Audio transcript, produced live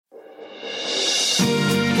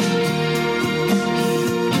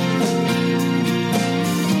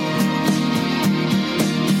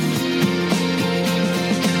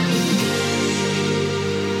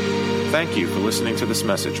Thank you for listening to this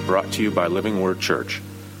message brought to you by Living Word Church.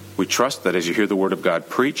 We trust that as you hear the Word of God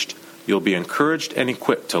preached, you'll be encouraged and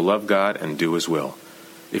equipped to love God and do His will.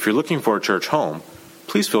 If you're looking for a church home,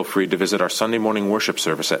 please feel free to visit our Sunday morning worship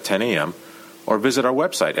service at 10 a.m. or visit our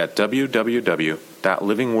website at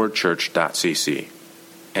www.livingwordchurch.cc.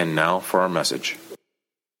 And now for our message.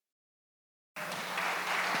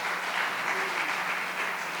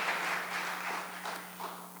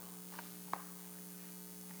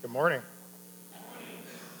 Good morning.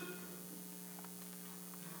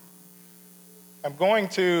 I'm going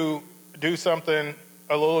to do something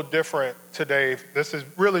a little different today. This is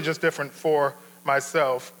really just different for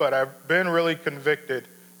myself, but I've been really convicted.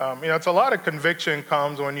 It's a lot of conviction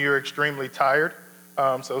comes when you're extremely tired.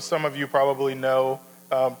 So some of you probably know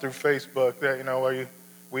through Facebook that,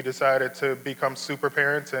 we decided to become super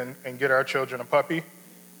parents and get our children a puppy.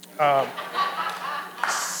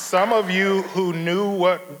 Some of you who knew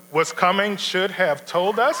what was coming should have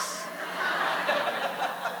told us.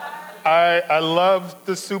 I love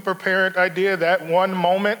the super parent idea. That one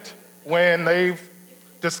moment when they've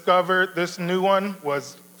discovered this new one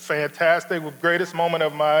was fantastic, the greatest moment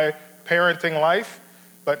of my parenting life,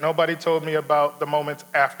 but nobody told me about the moments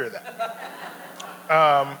after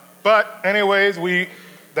that. But anyways,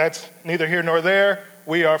 that's neither here nor there.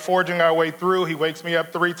 We are forging our way through. He wakes me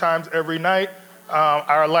up 3 times every night.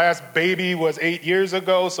 Our last baby was 8 years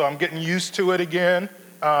ago, so I'm getting used to it again.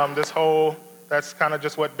 That's kind of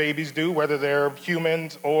just what babies do, whether they're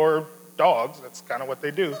humans or dogs. That's kind of what they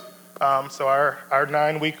do. So our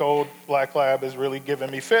 9-week-old black lab is really giving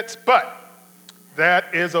me fits, but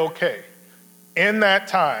that is okay. In that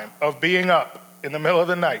time of being up in the middle of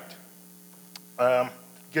the night,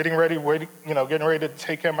 getting ready to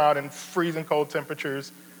take him out in freezing cold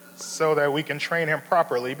temperatures so that we can train him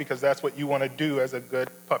properly, because that's what you want to do as a good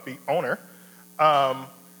puppy owner.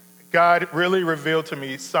 God really revealed to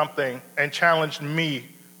me something and challenged me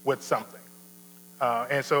with something.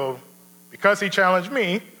 And so because he challenged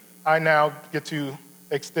me, I now get to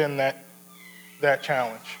extend that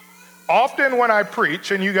challenge. Often when I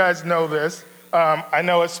preach, and you guys know this, I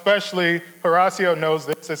know especially Horacio knows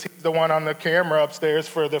this, as he's the one on the camera upstairs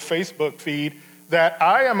for the Facebook feed, that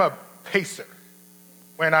I am a pacer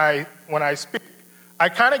when I speak. I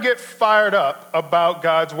kind of get fired up about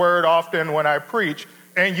God's word often when I preach,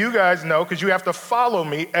 and you guys know because you have to follow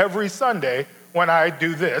me every Sunday when I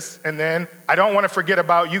do this, and then I don't want to forget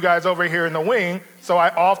about you guys over here in the wing, so I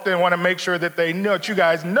often want to make sure that that you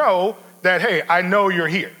guys know that, hey, I know you're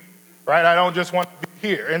here, right? I don't just want to be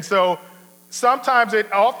here. And so sometimes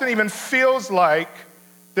it often even feels like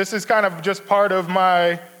this is kind of just part of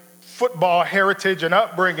my football heritage and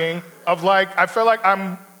upbringing of I feel like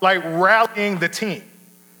I'm rallying the team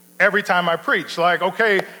every time I preach.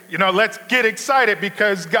 Okay, let's get excited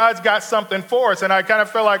because God's got something for us. And I kind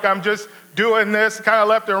of feel like I'm just doing this kind of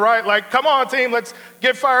left and right, come on team, let's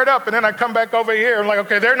get fired up. And then I come back over here and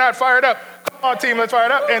okay, they're not fired up. Come on team, let's fire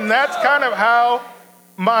it up. And that's kind of how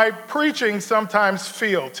my preaching sometimes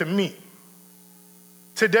feel to me.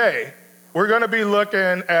 Today, we're going to be looking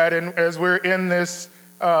at, and as we're in this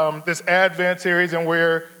Advent series, and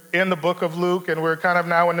we're in the book of Luke, and we're kind of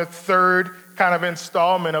now in the third kind of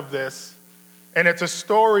installment of this. And it's a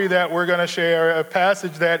story that we're going to share, a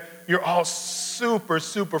passage that you're all super,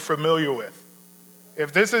 super familiar with.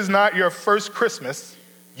 If this is not your first Christmas,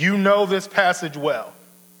 you know this passage well.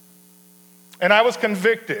 And I was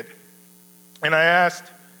convicted, and I asked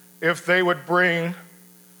if they would bring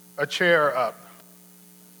a chair up.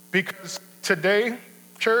 Because today,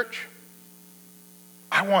 church,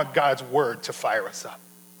 I want God's word to fire us up,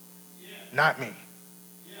 not me.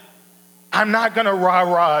 I'm not going to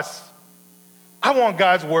rah-rah us. I want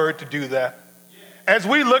God's word to do that. As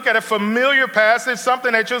we look at a familiar passage,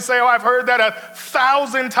 something that you'll say, I've heard that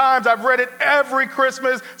 1,000 times. I've read it every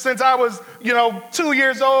Christmas since I was, 2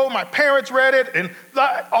 years old. My parents read it and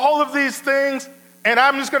all of these things. And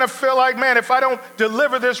I'm just going to feel like, man, if I don't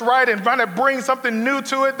deliver this right and trying to bring something new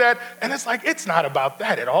to it, and it's not about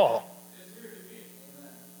that at all.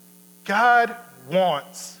 God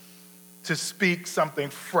wants to speak something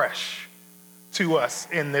fresh to us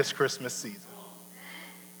in this Christmas season.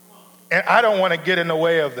 And I don't want to get in the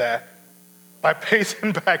way of that by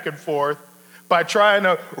pacing back and forth, by trying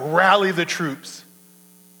to rally the troops.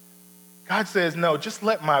 God says, no, just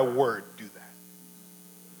let my word do that.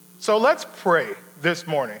 So let's pray this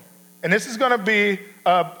morning. And this is going to be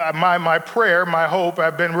my prayer, my hope.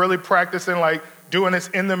 I've been really practicing doing this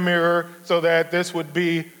in the mirror so that this would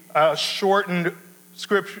be a shortened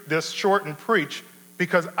scripture, this shortened preach,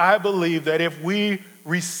 because I believe that if we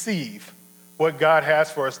receive what God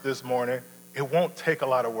has for us this morning, it won't take a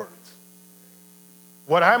lot of words.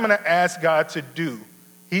 what I'm going to ask God to do,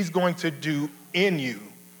 he's going to do in you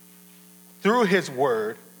through his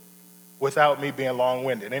word without me being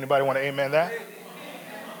long-winded. Anybody want to amen that?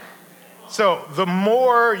 So the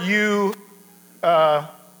more you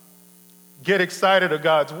get excited of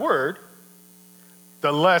God's word,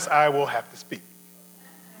 the less I will have to speak.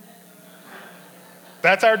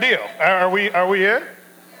 That's our deal. Are we in?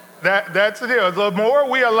 That's the deal. The more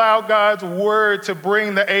we allow God's word to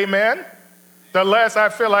bring the amen, the less I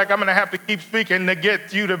feel like I'm going to have to keep speaking to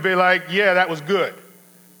get you to be like, yeah, that was good.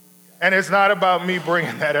 And it's not about me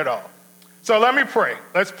bringing that at all. So let me pray.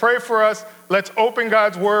 Let's pray for us. Let's open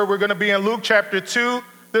God's word. We're going to be in Luke chapter 2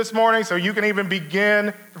 this morning, so you can even begin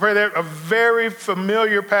to pray there. A very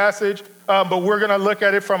familiar passage, but we're going to look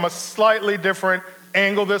at it from a slightly different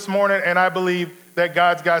angle this morning, and I believe that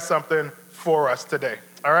God's got something for us today.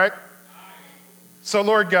 All right? So,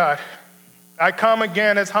 Lord God, I come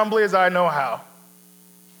again as humbly as I know how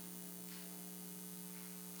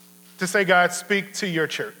to say, God, speak to your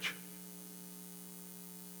church.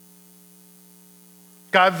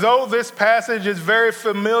 God, though this passage is very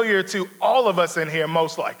familiar to all of us in here,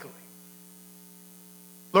 most likely,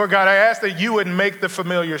 Lord God, I ask that you would make the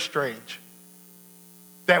familiar strange,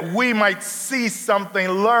 that we might see something,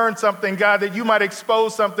 learn something, God, that you might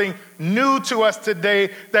expose something new to us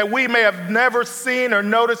today that we may have never seen or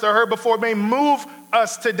noticed or heard before. May move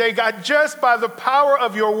us today, God, just by the power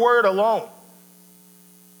of your word alone.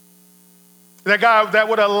 That, God, that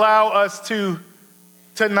would allow us to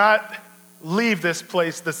not leave this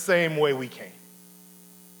place the same way we came.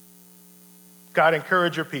 God,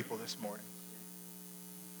 encourage your people this morning.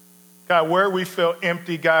 God, where we feel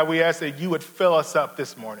empty, God, we ask that you would fill us up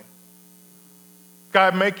this morning.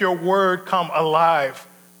 God, make your word come alive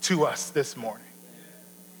to us this morning.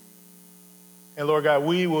 And Lord God,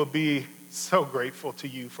 we will be so grateful to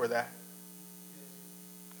you for that.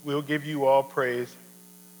 We'll give you all praise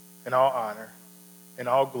and all honor and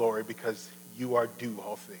all glory because you are due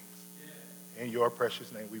all things. In your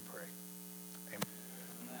precious name we pray. Amen.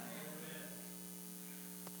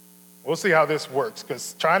 We'll see how this works,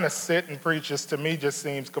 because trying to sit and preach this to me just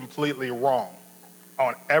seems completely wrong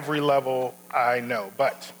on every level I know.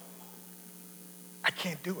 But I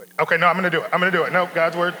can't do it. Okay, no, I'm going to do it. No,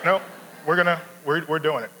 God's word. No, we're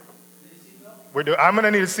doing it. I'm going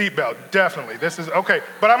to need a seatbelt, definitely. This is, okay,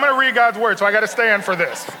 but I'm going to read God's word, so I got to stand for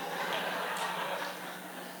this.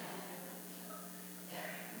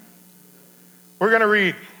 We're going to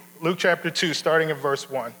read Luke chapter 2, starting at verse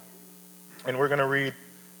 1, and we're going to read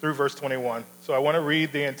through verse 21. So I want to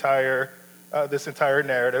read the this entire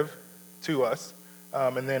narrative to us,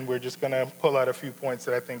 and then we're just going to pull out a few points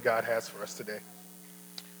that I think God has for us today.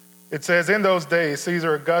 It says, in those days,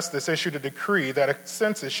 Caesar Augustus issued a decree that a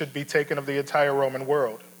census should be taken of the entire Roman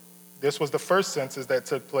world. This was the first census that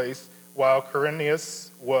took place while Quirinius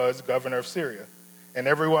was governor of Syria, and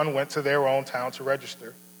everyone went to their own town to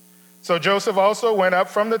register. So Joseph also went up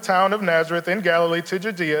from the town of Nazareth in Galilee to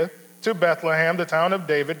Judea, to Bethlehem, the town of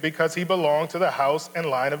David, because he belonged to the house and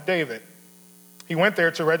line of David. He went there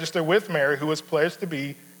to register with Mary, who was pledged to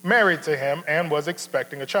be married to him and was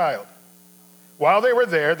expecting a child. While they were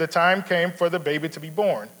there, the time came for the baby to be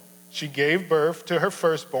born. She gave birth to her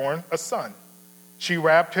firstborn, a son. She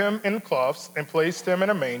wrapped him in cloths and placed him in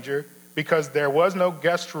a manger because there was no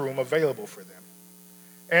guest room available for them.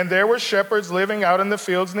 And there were shepherds living out in the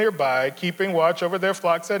fields nearby, keeping watch over their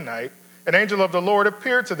flocks at night. An angel of the Lord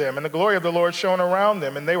appeared to them, and the glory of the Lord shone around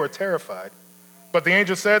them, and they were terrified. But the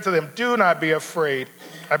angel said to them, do not be afraid.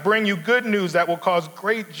 I bring you good news that will cause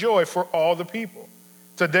great joy for all the people.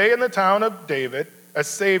 Today in the town of David, a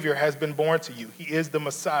Savior has been born to you. He is the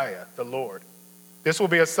Messiah, the Lord. This will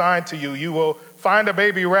be a sign to you. You will find a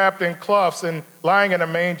baby wrapped in cloths and lying in a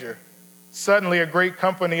manger. Suddenly a great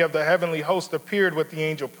company of the heavenly host appeared with the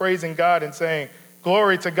angel, praising God and saying,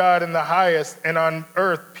 glory to God in the highest, and on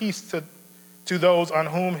earth peace to those on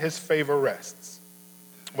whom his favor rests.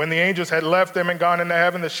 When the angels had left them and gone into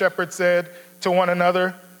heaven, the shepherds said to one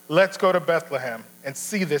another, let's go to Bethlehem and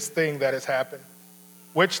see this thing that has happened,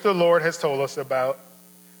 which the Lord has told us about.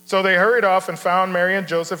 So they hurried off and found Mary and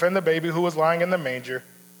Joseph and the baby who was lying in the manger.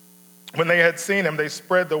 When they had seen him, they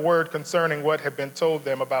spread the word concerning what had been told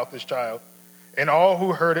them about this child. And all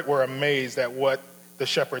who heard it were amazed at what the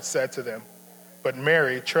shepherds said to them. But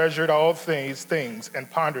Mary treasured all these things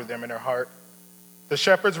and pondered them in her heart. The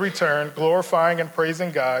shepherds returned, glorifying and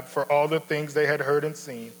praising God for all the things they had heard and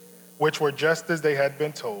seen, which were just as they had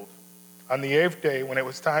been told. On the 8th day, when it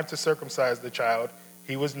was time to circumcise the child,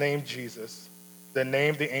 he was named Jesus, the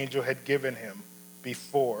name the angel had given him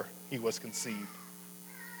before he was conceived.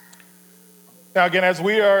 Now again, as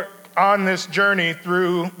we are on this journey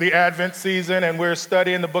through the Advent season, and we're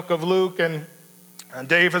studying the book of Luke, and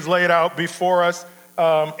Dave has laid out before us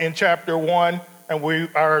in chapter 1, and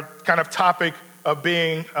our kind of topic of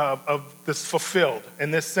being of this fulfilled,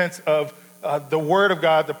 in this sense of the word of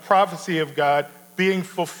God, the prophecy of God being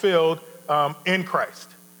fulfilled in Christ.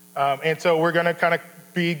 And so we're going to kind of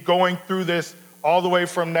be going through this all the way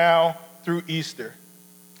from now through Easter.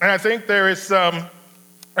 And I think there's a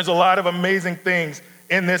lot of amazing things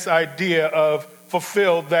in this idea of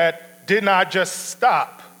fulfilled that did not just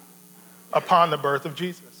stop upon the birth of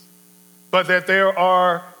Jesus, but that there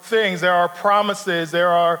are things, there are promises, there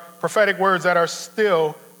are prophetic words that are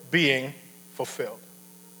still being fulfilled.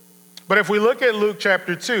 But if we look at Luke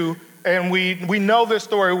chapter 2, and we know this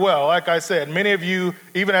story well, like I said, many of you,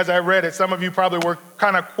 even as I read it, some of you probably were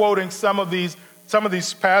kind of quoting some of these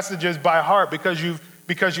passages by heart because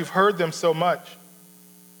you've heard them so much.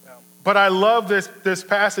 But I love this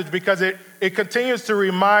passage because it continues to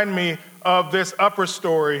remind me of this upper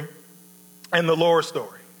story and the lower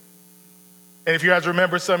story. And if you guys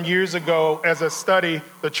remember some years ago as a study,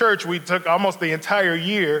 the church, we took almost the entire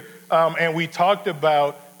year and we talked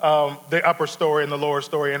about the upper story and the lower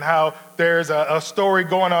story, and how there's a story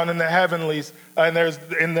going on in the heavenlies, and there's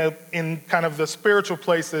in kind of the spiritual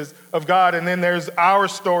places of God, and then there's our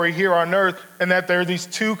story here on earth, and that there are these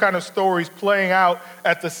two kind of stories playing out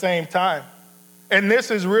at the same time. And this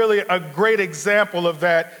is really a great example of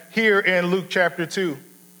that here in Luke chapter 2.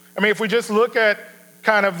 I mean, if we just look at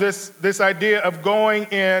kind of this idea of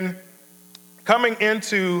coming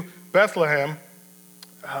into Bethlehem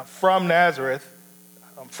from Nazareth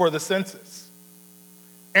for the census.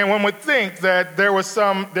 And one would think that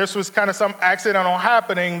this was kind of some accidental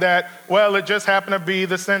happening that, well, it just happened to be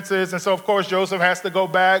the census. And so, of course, Joseph has to go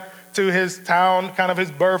back to his town, kind of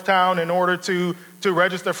his birth town, in order to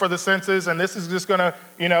register for the census. And this is just going to,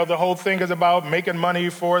 the whole thing is about making money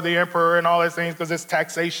for the emperor and all these things because it's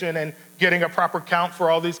taxation and getting a proper count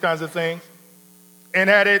for all these kinds of things. And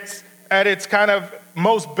at its kind of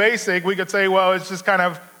most basic, we could say, well, it's just kind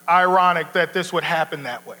of ironic that this would happen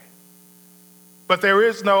that way. But there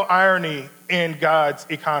is no irony in God's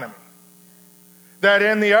economy. That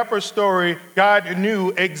in the upper story, God knew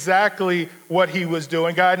exactly what he was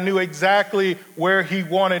doing. God knew exactly where he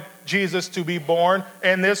wanted Jesus to be born,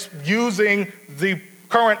 and this using the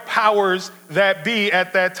current powers that be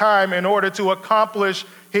at that time in order to accomplish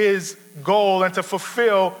his goal and to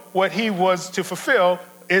fulfill what he was to fulfill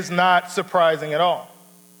is not surprising at all.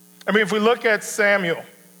 I mean, if we look at Samuel,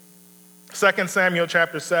 2 Samuel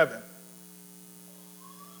chapter 7.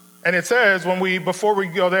 And it says, before we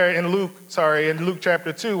go there in Luke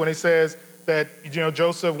chapter 2, when he says that,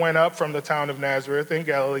 Joseph went up from the town of Nazareth in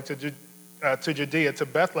Galilee to Judea, to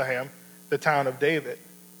Bethlehem, the town of David.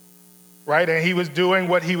 Right? And he was doing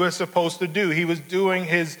what he was supposed to do. He was doing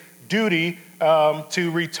his duty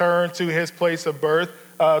to return to his place of birth,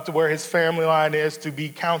 to where his family line is, to be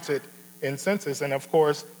counted in census. And of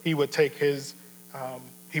course, he would take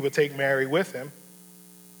Mary with him.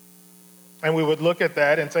 And we would look at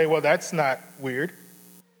that and say, well, that's not weird.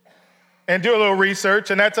 And do a little research,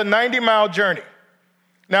 and that's a 90-mile journey.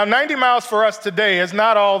 Now, 90 miles for us today is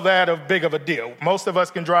not all that big of a deal. Most of us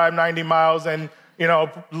can drive 90 miles in, a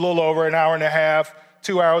little over an hour and a half,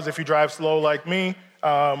 2 hours if you drive slow like me,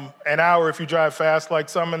 an hour if you drive fast like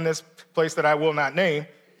some in this place that I will not name.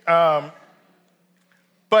 But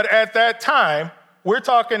at that time, we're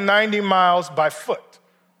talking 90 miles by foot.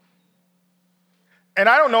 And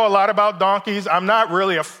I don't know a lot about donkeys. I'm not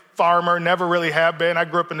really a farmer, never really have been. I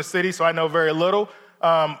grew up in the city, so I know very little.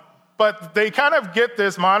 But they kind of get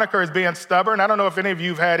this moniker as being stubborn. I don't know if any of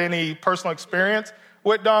you have had any personal experience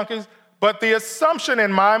with donkeys, but the assumption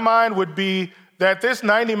in my mind would be that this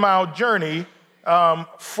 90-mile journey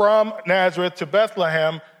from Nazareth to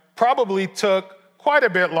Bethlehem probably took quite a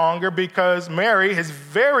bit longer because Mary, his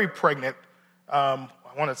very pregnant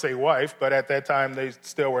I want to say wife, but at that time they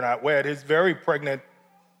still were not wed, his very pregnant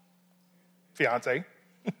fiance,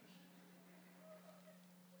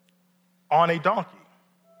 on a donkey.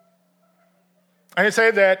 And they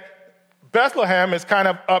say that Bethlehem is kind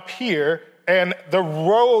of up here, and the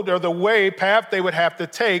road or the path they would have to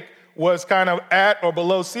take was kind of at or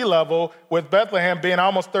below sea level, with Bethlehem being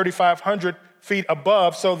almost 3,500 feet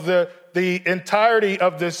above. So the entirety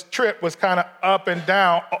of this trip was kind of up and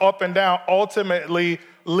down, ultimately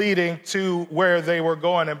leading to where they were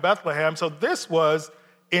going in Bethlehem. So this was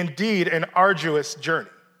indeed an arduous journey.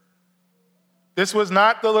 This was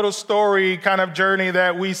not the little story kind of journey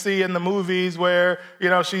that we see in the movies where,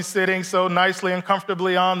 she's sitting so nicely and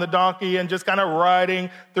comfortably on the donkey and just kind of riding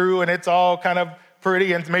through, and it's all kind of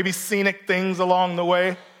pretty and maybe scenic things along the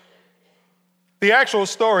way. The actual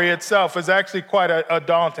story itself is actually quite a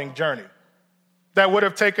daunting journey that would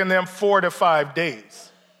have taken them 4 to 5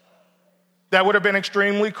 days. That would have been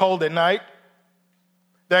extremely cold at night.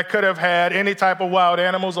 That could have had any type of wild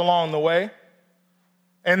animals along the way.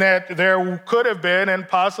 And that there could have been, and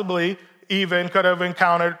possibly even could have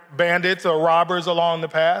encountered bandits or robbers along the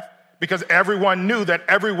path, because everyone knew that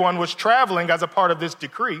everyone was traveling as a part of this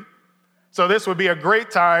decree. So this would be a great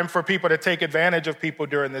time for people to take advantage of people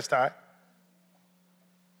during this time.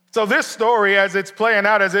 So this story, as it's playing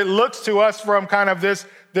out, as it looks to us from kind of this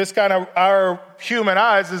kind of our human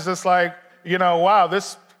eyes, is just like, wow,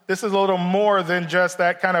 this is a little more than just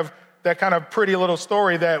that kind of pretty little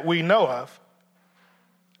story that we know of.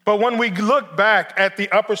 But when we look back at the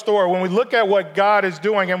upper story, when we look at what God is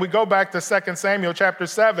doing, and we go back to 2 Samuel chapter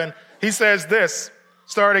 7, he says this,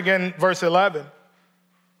 starting in verse 11.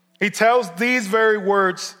 He tells these very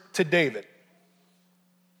words to David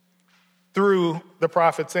through the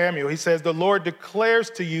prophet Samuel. He says, the Lord declares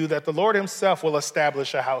to you that the Lord himself will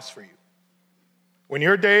establish a house for you. When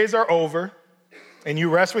your days are over and you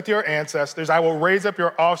rest with your ancestors, I will raise up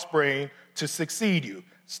your offspring to succeed you.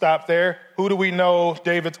 Stop there. Who do we know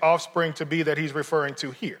David's offspring to be that he's referring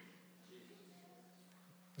to here?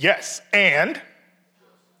 Yes, and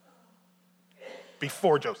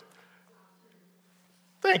before Joseph.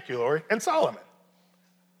 Thank you, Lori. And Solomon,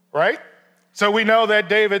 right? So we know that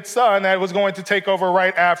David's son that was going to take over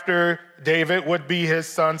right after David would be his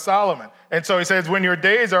son Solomon. And so he says, when your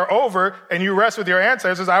days are over and you rest with your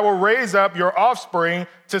ancestors, I will raise up your offspring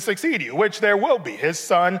to succeed you, which there will be. His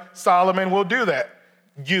son Solomon will do that.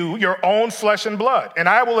 You, your own flesh and blood, and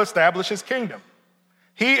I will establish his kingdom.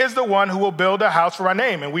 He is the one who will build a house for my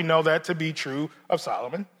name, and we know that to be true of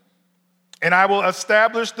Solomon. And I will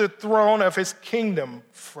establish the throne of his kingdom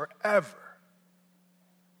forever.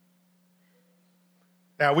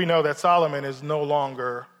 Now, we know that Solomon is no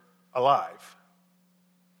longer alive.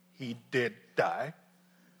 He did die.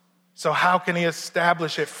 So how can he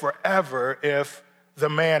establish it forever if the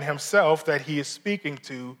man himself that he is speaking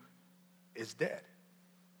to is dead?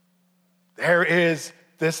 There is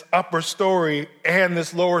this upper story and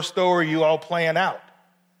this lower story you all playing out.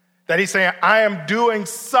 That he's saying, I am doing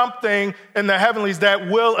something in the heavenlies that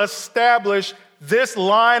will establish this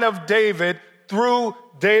line of David through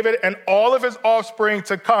David and all of his offspring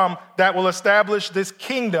to come that will establish this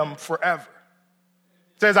kingdom forever.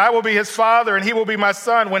 It says, I will be his father and he will be my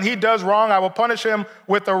son. When he does wrong, I will punish him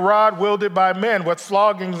with a rod wielded by men, with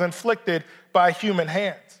floggings inflicted by human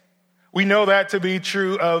hands. We know that to be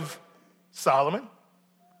true of Solomon.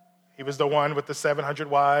 He was the one with the 700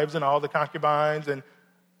 wives and all the concubines, and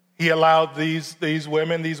he allowed these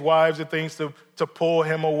women, these wives and things to pull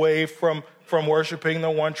him away from worshiping the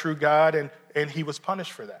one true God, and he was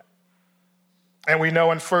punished for that. And we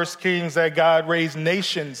know in 1 Kings that God raised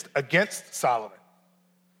nations against Solomon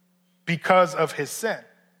because of his sin.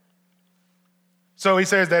 So he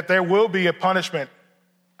says that there will be a punishment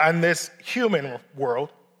on this human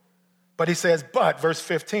world, but he says, but, verse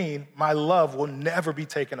 15, my love will never be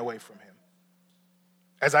taken away from him.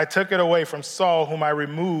 As I took it away from Saul, whom I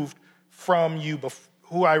removed from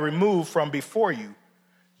before you,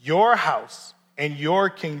 your house and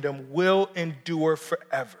your kingdom will endure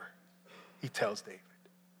forever, he tells David.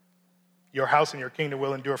 Your house and your kingdom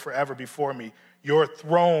will endure forever before me. Your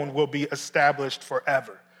throne will be established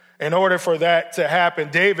forever. In order for that to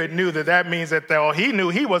happen, David knew that means that he knew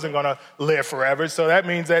he wasn't going to live forever. So that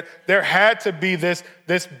means that there had to be this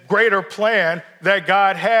greater plan that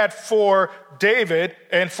God had for David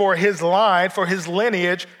and for his line, for his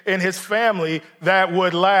lineage and his family that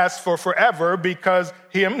would last for forever, because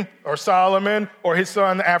him or Solomon or his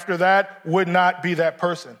son after that would not be that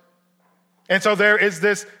person. And so there is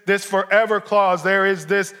this forever clause. There is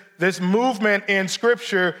this movement in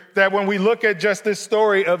Scripture that when we look at just this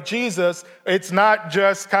story of Jesus, it's not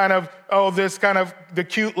just this kind of the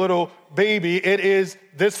cute little baby. It is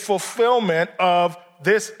this fulfillment of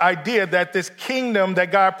this idea that this kingdom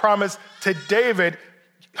that God promised to David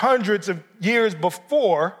hundreds of years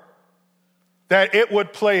before, that it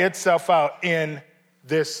would play itself out in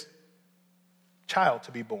this child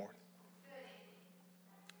to be born.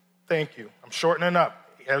 Thank you. I'm shortening up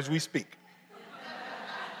as we speak.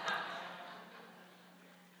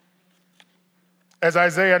 As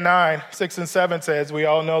Isaiah 9, 6 and 7 says, we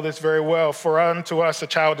all know this very well. For unto us a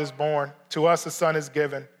child is born, to us a son is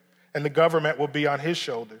given, and the government will be on his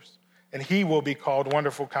shoulders. And he will be called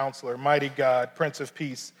Wonderful Counselor, Mighty God, Prince of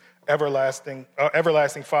Peace, Everlasting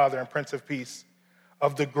Father, and Prince of Peace.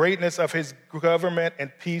 Of the greatness of his government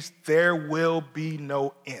and peace, there will be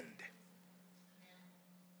no end.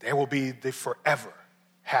 There will be the forever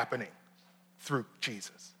happening through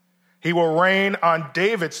Jesus. He will reign on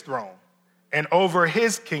David's throne and over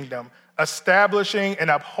his kingdom, establishing and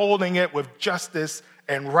upholding it with justice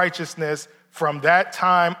and righteousness from that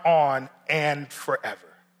time on and forever.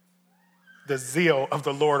 The zeal of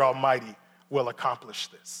the Lord Almighty will accomplish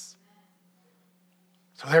this.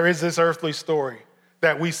 So there is this earthly story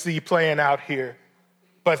that we see playing out here,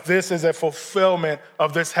 but this is a fulfillment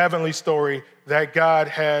of this heavenly story that God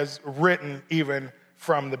has written even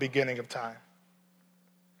from the beginning of time.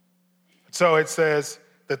 So it says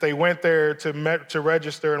that they went there to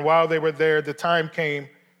register, and while they were there, the time came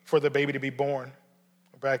for the baby to be born,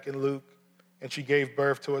 back in Luke, and she gave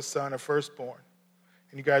birth to a son, a firstborn.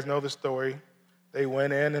 And you guys know the story. They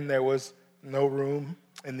went in, and there was no room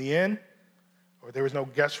in the inn, or there was no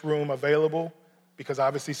guest room available, because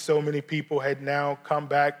obviously so many people had now come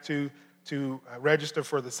back to register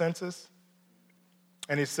for the census.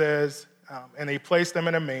 And he says, and they placed them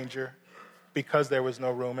in a manger because there was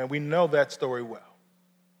no room. And we know that story well.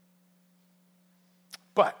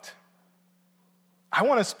 But I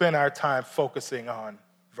want to spend our time focusing on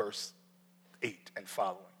verse 8 and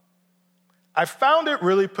following. I found it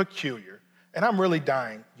really peculiar, and I'm really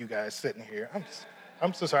dying, you guys sitting here.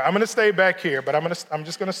 I'm so sorry. I'm going to stay back here, but I'm just going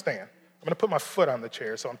to stand. I'm going to put my foot on the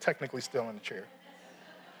chair, so I'm technically still in the chair.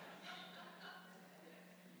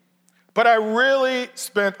 But I really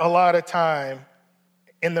spent a lot of time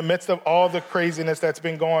in the midst of all the craziness that's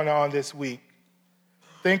been going on this week,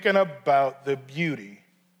 thinking about the beauty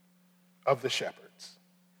of the shepherds.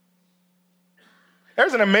 This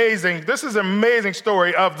is an amazing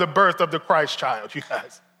story of the birth of the Christ child, you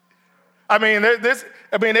guys. I mean,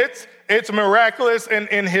 it's miraculous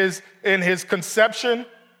in his conception,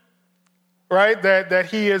 right? That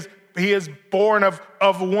he is born of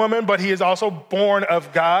a woman, but he is also born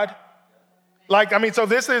of God. So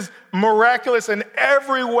this is miraculous in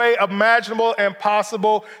every way imaginable and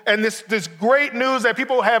possible. And this great news that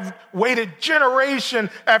people have waited generation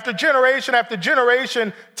after generation after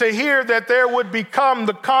generation to hear, that there would become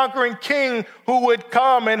the conquering king who would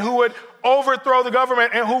come and who would overthrow the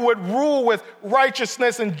government and who would rule with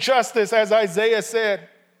righteousness and justice, as Isaiah said.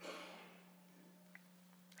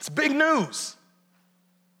 It's big news.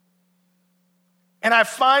 And I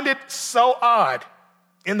find it so odd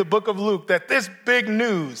in the book of Luke that this big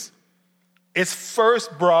news is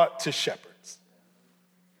first brought to shepherds.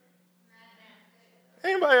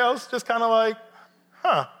 Anybody else just kind of like,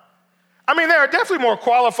 huh? I mean, there are definitely more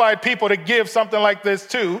qualified people to give something like this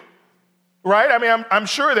to, right? I mean, I'm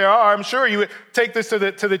sure there are. I'm sure you would take this to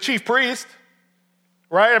the chief priest,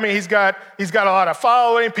 right? I mean, he's got a lot of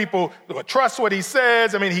following. People would trust what he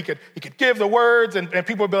says. I mean, he could give the words, and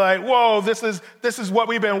people would be like, whoa, this is what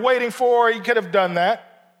we've been waiting for. He could have done that.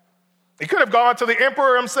 He could have gone to the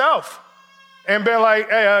emperor himself and been like,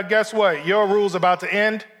 hey, guess what? Your rule's about to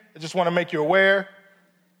end. I just want to make you aware.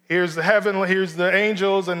 Here's the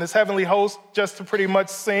angels and this heavenly host, just to pretty much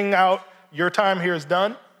sing out, your time here is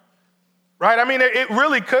done. Right? I mean, it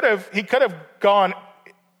really he could have gone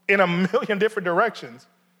in a million different directions.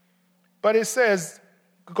 But it says,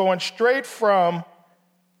 going straight from,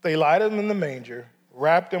 they laid him in the manger,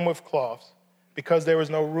 wrapped him with cloths, because there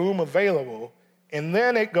was no room available. And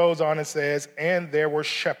then it goes on and says, and there were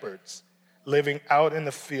shepherds living out in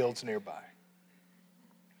the fields nearby.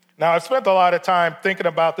 Now, I've spent a lot of time thinking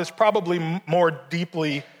about this, probably more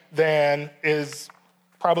deeply than is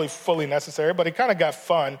probably fully necessary, but it kind of got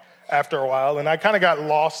fun after a while, and I kind of got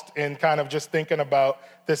lost in kind of just thinking about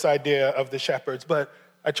this idea of the shepherds. But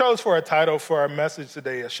I chose for a title for our message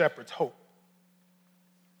today, A Shepherd's Hope.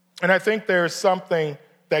 And I think there's something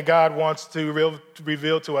that God wants to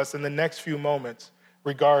reveal to us in the next few moments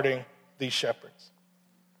regarding these shepherds.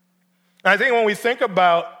 And I think when we think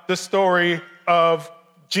about the story of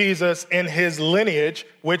Jesus in his lineage,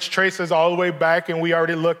 which traces all the way back, and we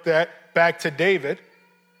already looked at, back to David,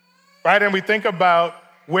 right? And we think about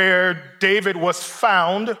where David was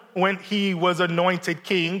found when he was anointed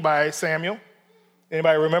king by Samuel.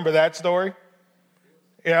 Anybody remember that story?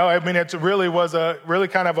 You know, I mean, it really was a really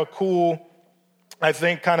kind of a cool, I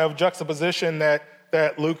think, kind of juxtaposition that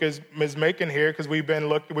Luke is making here, because we've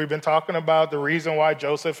been talking about the reason why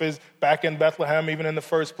Joseph is back in Bethlehem, even in the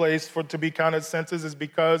first place, to be counted census, is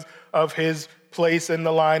because of his place in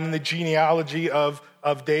the line in the genealogy of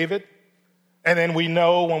David. And then we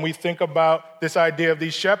know, when we think about this idea of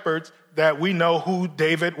these shepherds, that we know who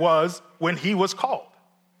David was when he was called,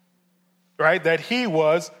 right? That he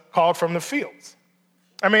was called from the fields.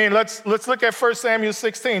 I mean, let's look at 1 Samuel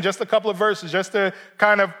 16, just a couple of verses, just to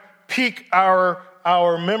kind of pique bring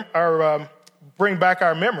back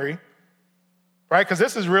our memory, right? Because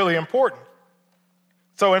this is really important.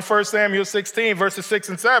 So in 1 Samuel 16, verses 6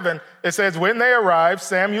 and 7, it says, when they arrived,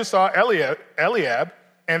 Samuel saw Eliab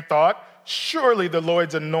and thought, surely the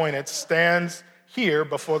Lord's anointed stands here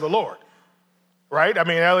before the Lord. Right? I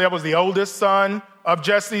mean, Eliab was the oldest son of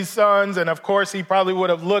Jesse's sons, and of course, he probably would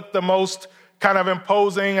have looked the most kind of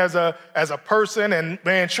imposing as a person, and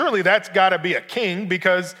man, surely that's got to be a king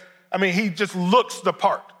because, I mean, he just looks the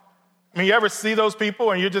part. I mean, you ever see those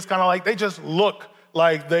people and you're just kind of like, they just look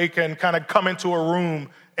like they can kind of come into a room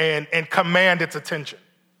and command its attention.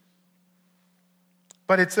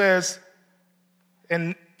 But it says,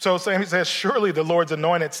 and so Samuel says, surely the Lord's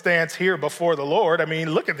anointed stands here before the Lord. I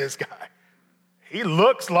mean, look at this guy. He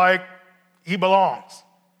looks like he belongs.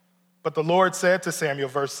 But the Lord said to Samuel,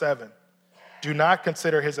 verse 7, do not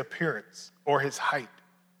consider his appearance or his height,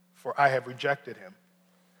 for I have rejected him.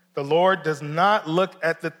 The Lord does not look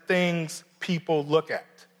at the things people look at.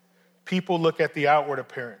 People look at the outward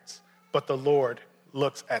appearance, but the Lord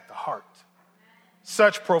looks at the heart.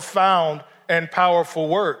 Such profound and powerful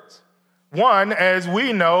words. One, as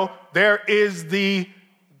we know, there is the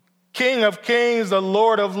King of Kings, the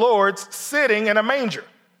Lord of Lords, sitting in a manger.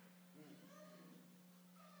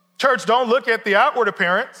 Church, don't look at the outward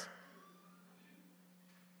appearance.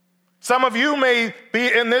 Some of you may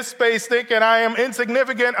be in this space thinking I am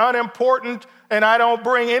insignificant, unimportant, and I don't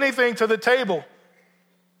bring anything to the table.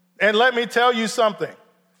 And let me tell you something.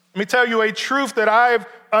 Let me tell you a truth that I've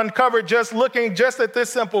uncovered just looking just at this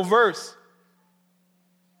simple verse.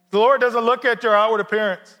 The Lord doesn't look at your outward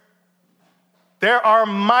appearance. There are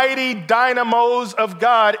mighty dynamos of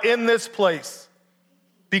God in this place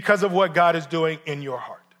because of what God is doing in your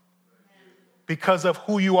heart, because of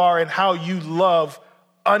who you are and how you love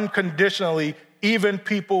unconditionally, even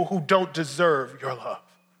people who don't deserve your love.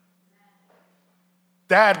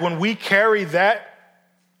 That, when we carry that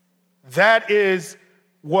is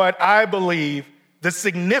what I believe the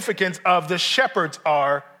significance of the shepherds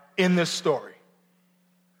are in this story.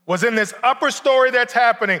 Was in this upper story that's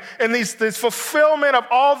happening, in this fulfillment of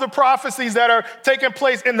all the prophecies that are taking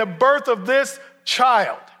place in the birth of this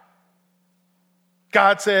child.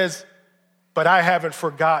 God says, but I haven't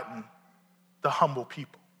forgotten the humble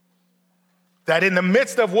people. That in the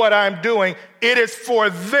midst of what I'm doing, it is for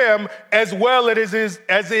them as well as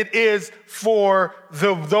it is for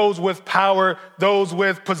those with power, those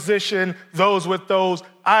with position, those with those.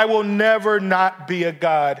 I will never not be a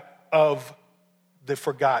God of the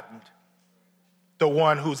forgotten, the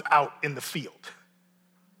one who's out in the field.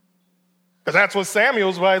 Because that's what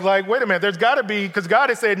Samuel's like, wait a minute, there's got to be, because God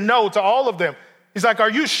has said no to all of them. He's like,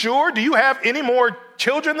 are you sure? Do you have any more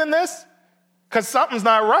children than this? Because something's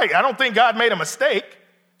not right. I don't think God made a mistake.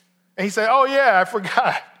 And he said, oh yeah, I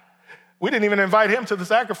forgot. We didn't even invite him to the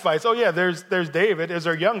sacrifice. Oh yeah, there's David, is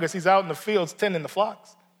our youngest. He's out in the fields tending the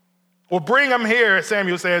flocks. Well, bring him here,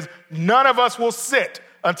 Samuel says. None of us will sit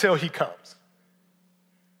until he comes.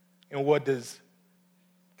 And what does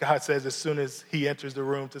God says as soon as he enters the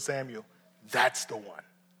room to Samuel? That's the one.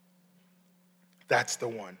 That's the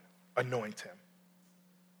one. Anoint him.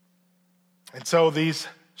 And so these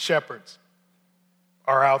shepherds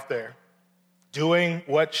are out there doing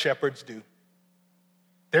what shepherds do.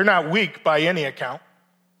 They're not weak by any account.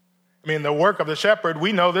 I mean, the work of the shepherd,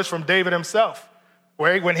 we know this from David himself.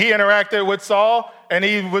 When he interacted with Saul and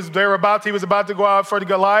he was about to go out for the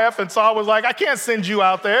Goliath, and Saul was like, I can't send you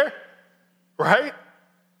out there, right?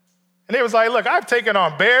 And he was like, look, I've taken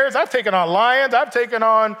on bears, I've taken on lions, I've taken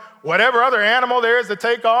on whatever other animal there is to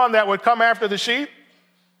take on that would come after the sheep.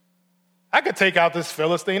 I could take out this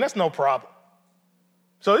Philistine, that's no problem.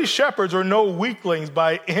 So these shepherds are no weaklings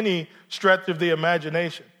by any stretch of the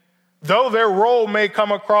imagination. Though their role may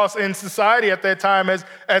come across in society at that time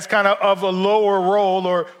as kind of a lower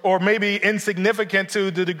role or maybe insignificant to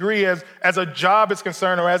the degree as a job is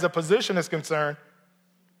concerned or as a position is concerned,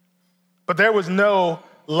 but there was no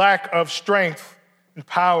lack of strength and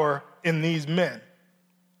power in these men.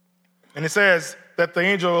 And it says that the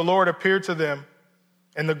angel of the Lord appeared to them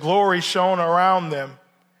and the glory shone around them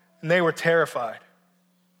and they were terrified.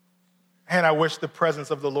 And I wish the presence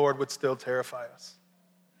of the Lord would still terrify us.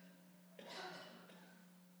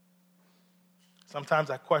 Sometimes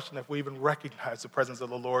I question if we even recognize the presence of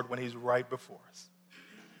the Lord when he's right before us.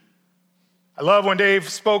 I love when Dave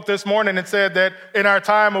spoke this morning and said that in our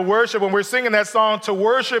time of worship, when we're singing that song, to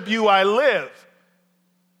worship you I live.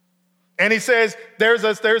 And he says there's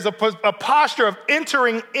a posture of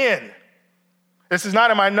entering in. This is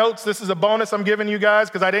not in my notes. This is a bonus I'm giving you guys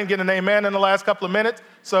because I didn't get an amen in the last couple of minutes.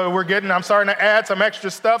 So I'm starting to add some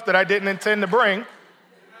extra stuff that I didn't intend to bring.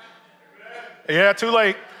 Yeah, too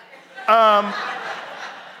late.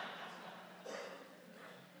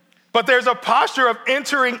 But there's a posture of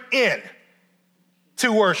entering in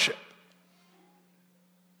to worship,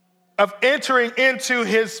 of entering into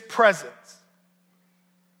his presence,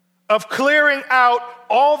 of clearing out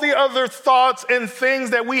all the other thoughts and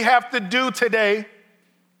things that we have to do today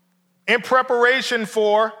in preparation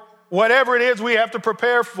for whatever it is we have to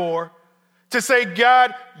prepare for, to say,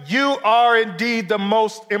 God, you are indeed the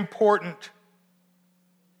most important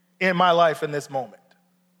in my life in this moment.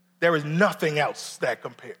 There is nothing else that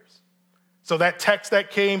compares. So that text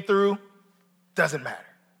that came through doesn't matter.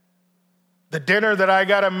 The dinner that I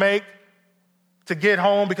got to make to get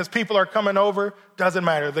home because people are coming over doesn't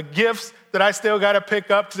matter. The gifts that I still got to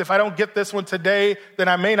pick up, because if I don't get this one today, then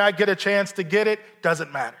I may not get a chance to get it,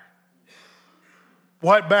 doesn't matter.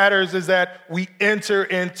 What matters is that we enter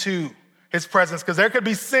into his presence, because there could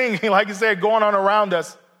be singing, like you said, going on around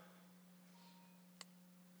us,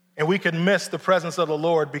 and we could miss the presence of the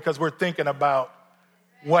Lord because we're thinking about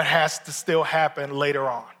what has to still happen later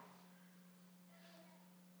on.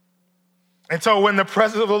 And so when the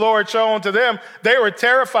presence of the Lord shone to them, they were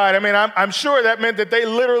terrified. I mean, I'm sure that meant that they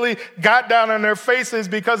literally got down on their faces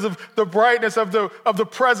because of the brightness of the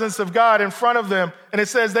presence of God in front of them. And it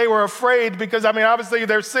says they were afraid because, I mean, obviously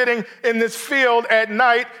they're sitting in this field at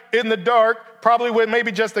night in the dark, probably with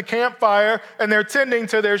maybe just a campfire, and they're tending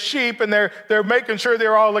to their sheep, and they're making sure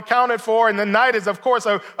they're all accounted for. And the night is, of course,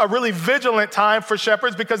 a really vigilant time for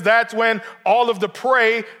shepherds, because that's when all of the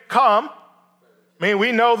prey come. I mean,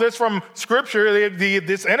 we know this from Scripture.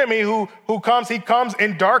 This enemy who comes, he comes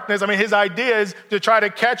in darkness. I mean, his idea is to try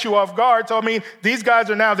to catch you off guard. So, I mean, these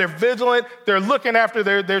guys are now, they're vigilant. They're looking after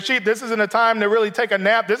their sheep. This isn't a time to really take a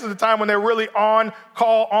nap. This is a time when they're really on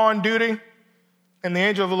call, on duty. And the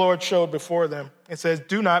angel of the Lord showed before them. It says,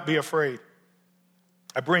 do not be afraid.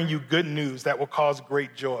 I bring you good news that will cause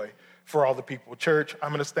great joy for all the people. Church, I'm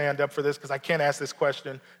going to stand up for this because I can't ask this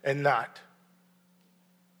question and not.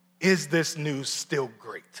 Is this news still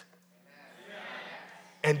great?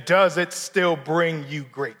 And does it still bring you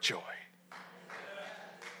great joy?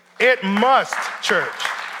 It must, church.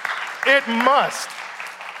 It must.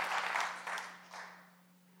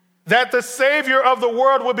 That the Savior of the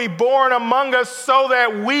world would be born among us so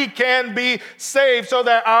that we can be saved, so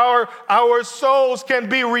that our souls can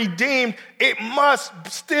be redeemed. It must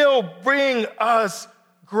still bring us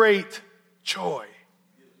great joy.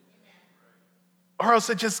 Or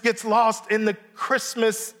else it just gets lost in the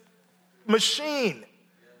Christmas machine.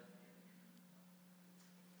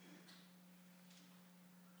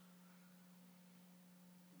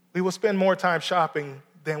 We will spend more time shopping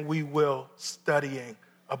than we will studying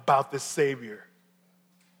about the Savior.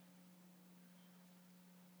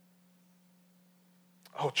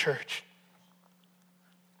 Oh, church,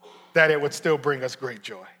 that it would still bring us great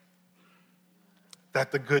joy.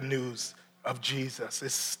 That the good news of Jesus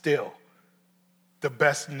is still the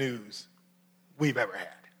best news we've ever had.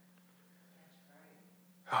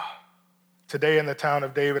 Today in the town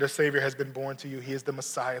of David, a Savior has been born to you. He is the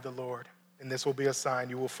Messiah, the Lord. And this will be a sign.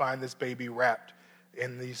 You will find this baby wrapped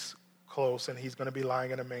in these clothes, and he's going to be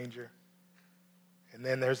lying in a manger. And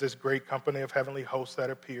then there's this great company of heavenly hosts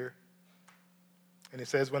that appear. And it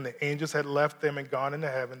says, when the angels had left them and gone into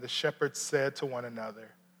heaven, the shepherds said to one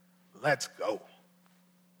another, let's go.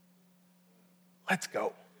 Let's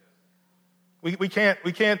go. We can't.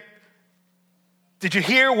 Did you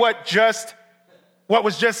hear what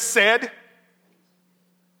was just said?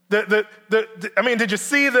 I mean, did you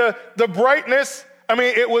see the brightness? I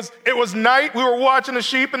mean, it was night. We were watching the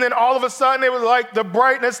sheep, and then all of a sudden it was like the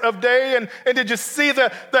brightness of day. And did you see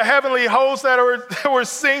the heavenly hosts that were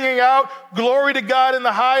singing out, glory to God in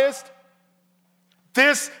the highest?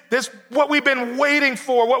 This what we've been waiting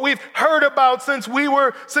for, what we've heard about since we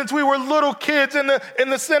were little kids in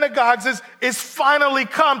the synagogues is finally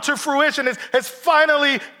come to fruition, has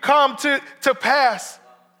finally come to pass.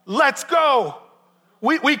 Let's go.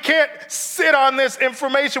 We can't sit on this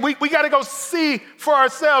information. We got to go see for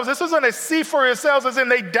ourselves. This isn't a see for yourselves as in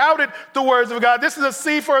they doubted the words of God. This is a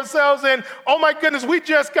see for ourselves in, oh my goodness, we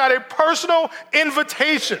just got a personal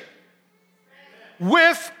invitation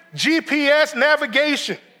with GPS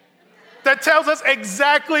navigation that tells us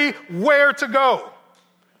exactly where to go.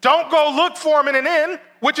 Don't go look for him in an inn,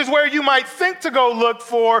 which is where you might think to go look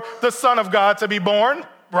for the Son of God to be born,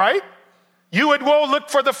 right? You would go look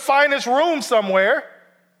for the finest room somewhere,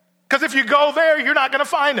 because if you go there, you're not going to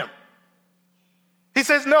find him. He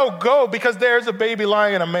says, no, go, because there's a baby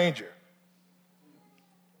lying in a manger.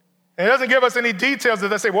 And it doesn't give us any details that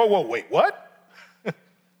they say, whoa, wait, what?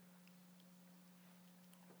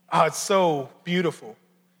 Oh, it's so beautiful.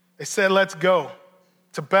 They said, let's go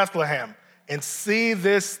to Bethlehem and see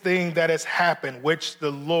this thing that has happened, which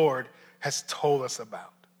the Lord has told us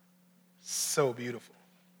about. So beautiful.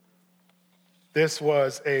 This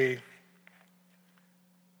was a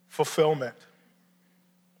fulfillment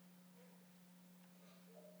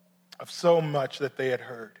of so much that they had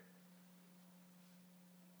heard.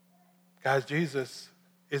 Guys, Jesus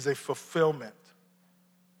is a fulfillment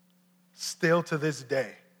still to this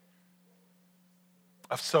day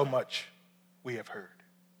of so much we have heard.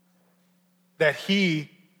 That he,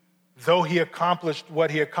 though he accomplished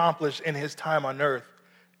what he accomplished in his time on earth,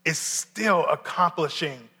 is still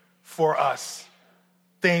accomplishing for us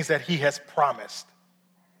things that he has promised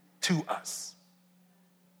to us.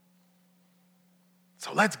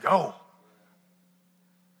 So let's go.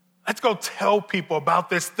 Let's go tell people about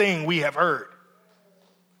this thing we have heard.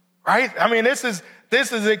 Right? I mean, this is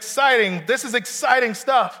exciting. This is exciting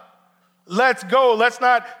stuff. Let's go. Let's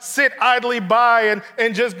not sit idly by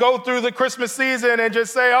and just go through the Christmas season and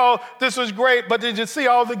just say, oh, this was great, but did you see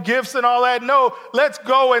all the gifts and all that? No, let's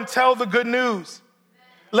go and tell the good news.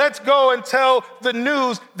 Let's go and tell the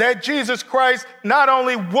news that Jesus Christ not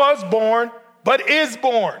only was born, but is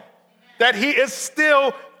born. That he is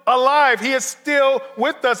still alive. He is still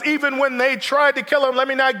with us. Even when they tried to kill him, let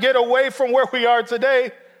me not get away from where we are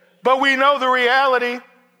today. But we know the reality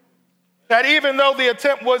that even though the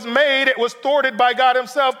attempt was made, it was thwarted by God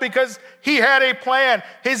himself because he had a plan.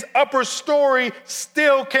 His upper story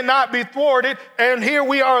still cannot be thwarted. And here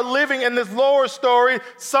we are living in this lower story,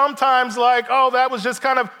 sometimes like, oh, that was just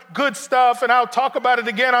kind of good stuff. And I'll talk about it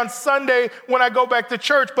again on Sunday when I go back to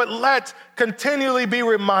church. But let's continually be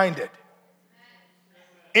reminded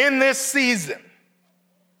in this season,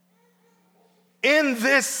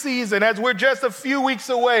 as we're just a few weeks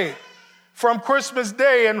away from Christmas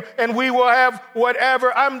Day and we will have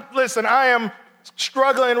whatever. I am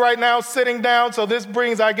struggling right now sitting down, so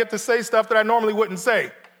I get to say stuff that I normally wouldn't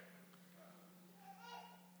say.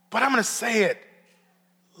 But I'm going to say it.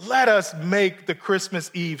 Let us make the Christmas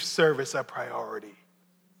Eve service a priority.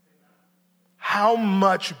 How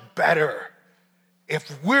much better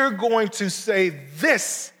if we're going to say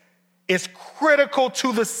this is critical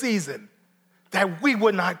to the season, that we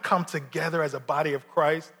would not come together as a body of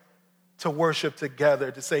Christ to worship together,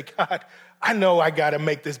 to say, God, I know I got to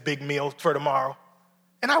make this big meal for tomorrow,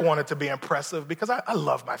 and I want it to be impressive because I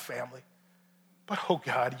love my family. But, oh,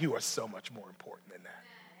 God, you are so much more important than that.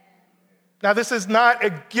 Now, this is not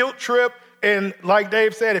a guilt trip, and like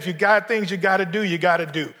Dave said, if you got things you got to do, you got to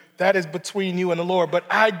do. That is between you and the Lord. But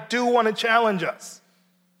I do want to challenge us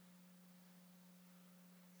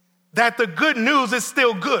that the good news is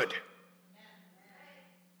still good.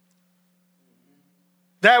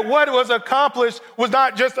 That what was accomplished was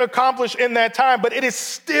not just accomplished in that time, but it is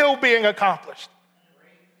still being accomplished.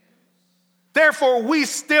 Therefore, we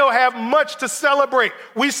still have much to celebrate.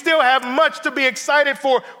 We still have much to be excited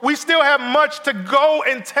for. We still have much to go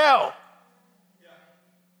and tell.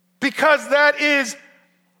 Because that is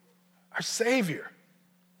our Savior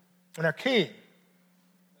and our King.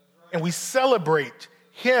 And we celebrate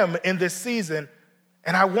him in this season.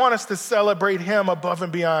 And I want us to celebrate him above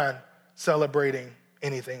and beyond celebrating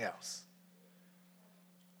anything else.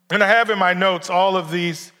 And I have in my notes all of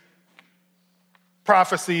these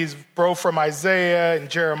prophecies, both from Isaiah and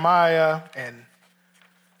Jeremiah and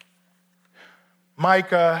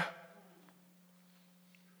Micah,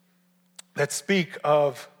 that speak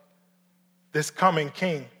of this coming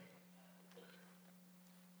king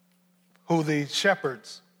who the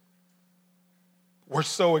shepherds were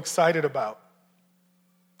so excited about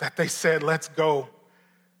that they said, let's go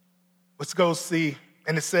see.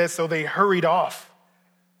 And it says, so they hurried off.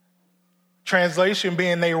 Translation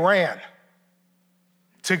being they ran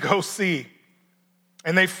to go see.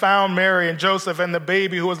 And they found Mary and Joseph and the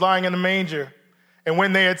baby who was lying in the manger. And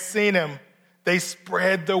when they had seen him, they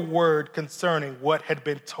spread the word concerning what had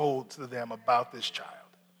been told to them about this child.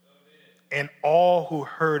 And all who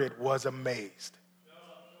heard it was amazed.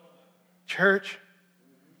 Church,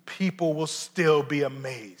 people will still be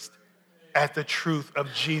amazed at the truth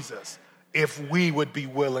of Jesus if we would be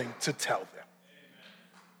willing to tell them.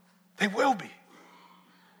 They will be.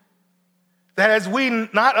 That as we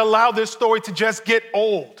not allow this story to just get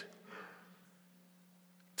old,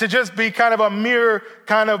 to just be kind of a mere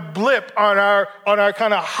kind of blip on our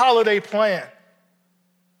kind of holiday plan,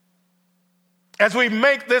 as we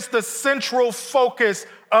make this the central focus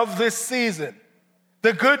of this season,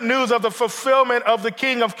 the good news of the fulfillment of the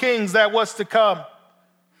King of Kings that was to come,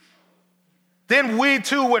 then we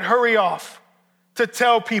too would hurry off to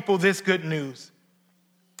tell people this good news,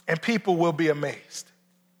 and people will be amazed.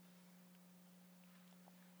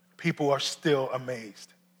 People are still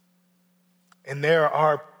amazed And there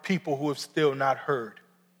are people who have still not heard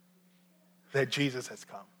that Jesus has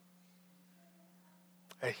come,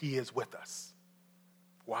 that he is with us.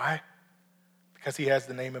 Why? Because he has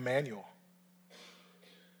the name Emmanuel.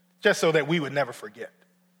 Just so that we would never forget.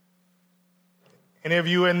 Any of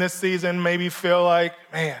you in this season maybe feel like,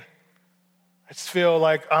 man, I just feel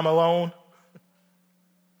like I'm alone.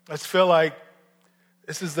 I just feel like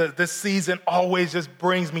this season always just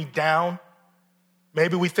brings me down.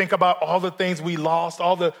 Maybe we think about all the things we lost,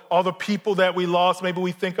 all the people that we lost. Maybe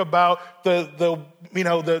we think about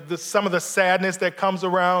some of the sadness that comes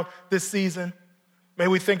around this season. Maybe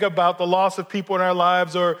we think about the loss of people in our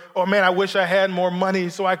lives, or man, I wish I had more money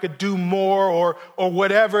so I could do more, or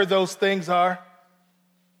whatever those things are.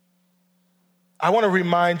 I want to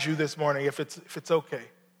remind you this morning, if it's okay.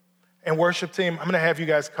 And worship team, I'm going to have you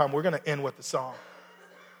guys come. We're going to end with the song.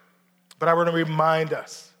 But I want to remind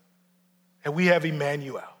us that we have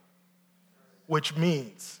Emmanuel, which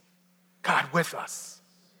means God with us.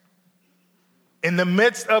 In the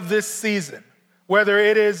midst of this season, whether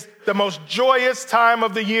it is the most joyous time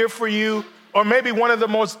of the year for you, or maybe one of the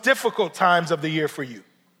most difficult times of the year for you,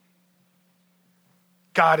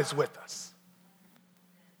 God is with us.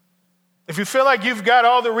 If you feel like you've got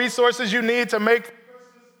all the resources you need to make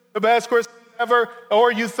the best Christmas ever,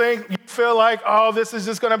 or you feel like, oh, this is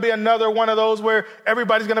just going to be another one of those where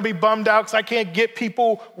everybody's going to be bummed out because I can't get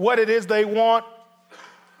people what it is they want,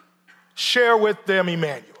 share with them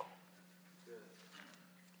Emmanuel.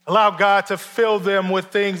 Allow God to fill them with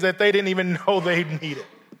things that they didn't even know they needed.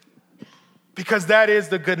 Because that is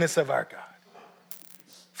the goodness of our God.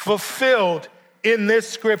 Fulfilled in this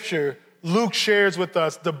scripture, Luke shares with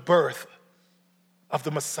us the birth of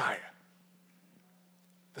the Messiah,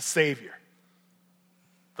 the Savior,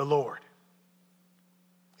 the Lord.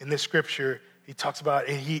 In this scripture, he talks about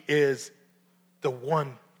he is the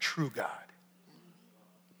one true God.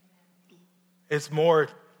 It's more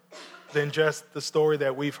than just the story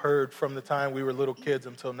that we've heard from the time we were little kids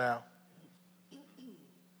until now.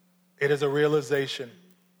 It is a realization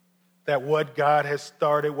that what God has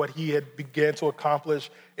started, what he had began to accomplish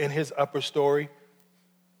in his upper story,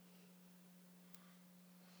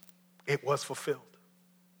 it was fulfilled.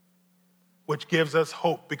 Which gives us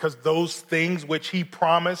hope, because those things which he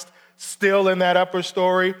promised still in that upper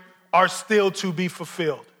story are still to be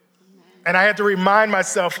fulfilled. And I had to remind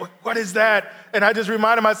myself, what is that? And I just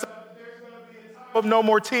reminded myself, there's going to be a time of no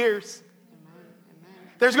more tears.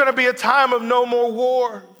 There's going to be a time of no more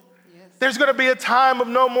war. There's going to be a time of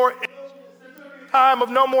no more illness. There's going to be a time of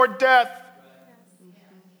no more death.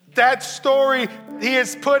 That story he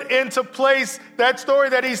has put into place, that story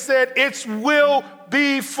that he said, it will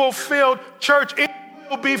be fulfilled. Church, it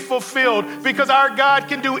will be fulfilled, because our God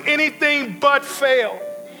can do anything but fail.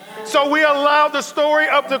 So we allow the story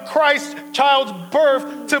of the Christ child's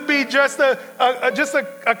birth to be just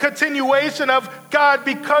a continuation of God,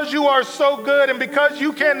 because you are so good and because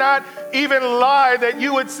you cannot even lie that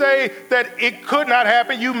you would say that it could not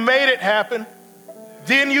happen. You made it happen.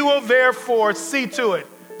 Then you will therefore see to it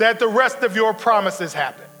that the rest of your promises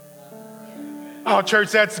happen. Oh,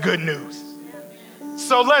 church, that's good news.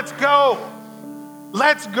 So let's go.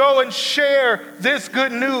 Let's go and share this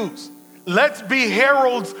good news. Let's be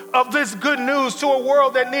heralds of this good news to a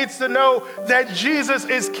world that needs to know that Jesus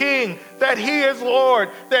is King, that he is Lord,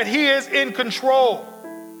 that he is in control,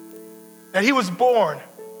 that he was born.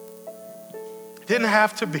 Didn't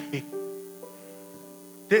have to be.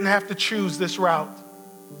 Didn't have to choose this route.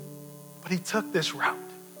 But he took this route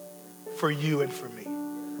for you and for me.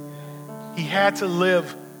 He had to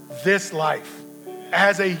live this life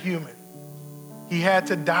as a human. He had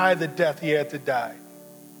to die the death he had to die.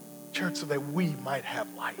 Church, so that we might have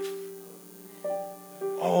life.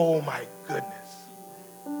 Oh my goodness.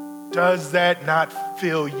 Does that not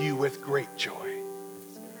fill you with great joy?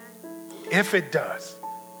 If it does,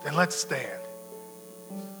 then let's stand.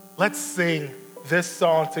 Let's sing this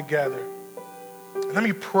song together. And let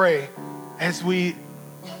me pray as we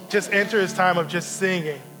just enter this time of just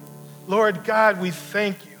singing. Lord God, we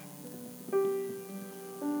thank you.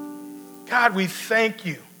 God, we thank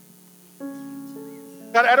you.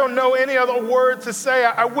 God, I don't know any other word to say.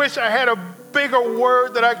 I wish I had a bigger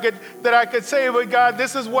word that I could say, but God,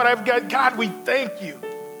 this is what I've got. God, we thank you.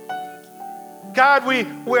 God,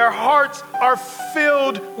 our hearts are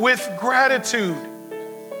filled with gratitude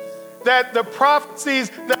that the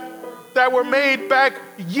prophecies that were made back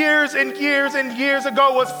years and years and years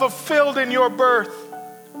ago was fulfilled in your birth.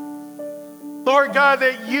 Lord God,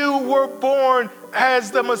 that you were born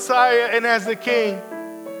as the Messiah and as the King.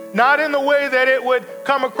 Not in the way that it would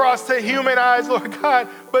come across to human eyes, Lord God,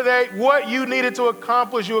 but that what you needed to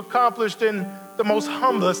accomplish, you accomplished in the most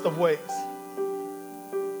humblest of ways.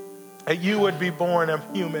 That you would be born a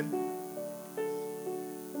human.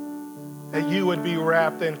 That you would be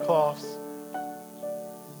wrapped in cloths.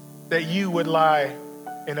 That you would lie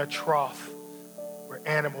in a trough where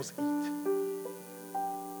animals eat.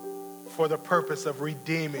 For the purpose of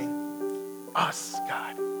redeeming us,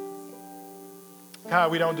 God.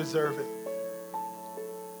 God, we don't deserve it.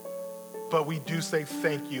 But we do say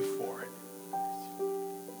thank you for it.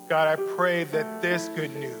 God, I pray that this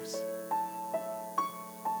good news,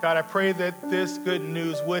 God, I pray that this good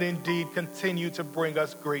news would indeed continue to bring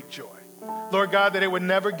us great joy. Lord God, that it would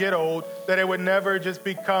never get old, that it would never just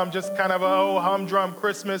become just kind of a humdrum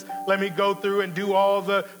Christmas. Let me go through and do all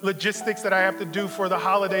the logistics that I have to do for the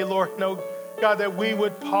holiday, Lord. No, God, that we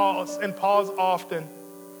would pause and pause often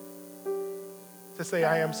to say,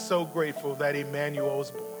 I am so grateful that Emmanuel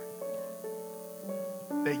was born,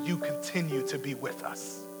 that you continue to be with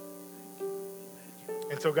us.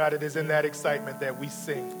 And so, God, it is in that excitement that we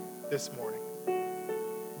sing this morning.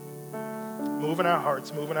 Move in our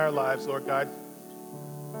hearts, move in our lives, Lord God.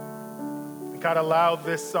 And God, allow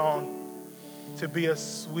this song to be a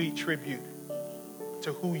sweet tribute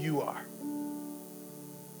to who you are.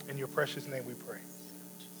 In your precious name we pray.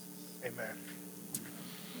 Amen.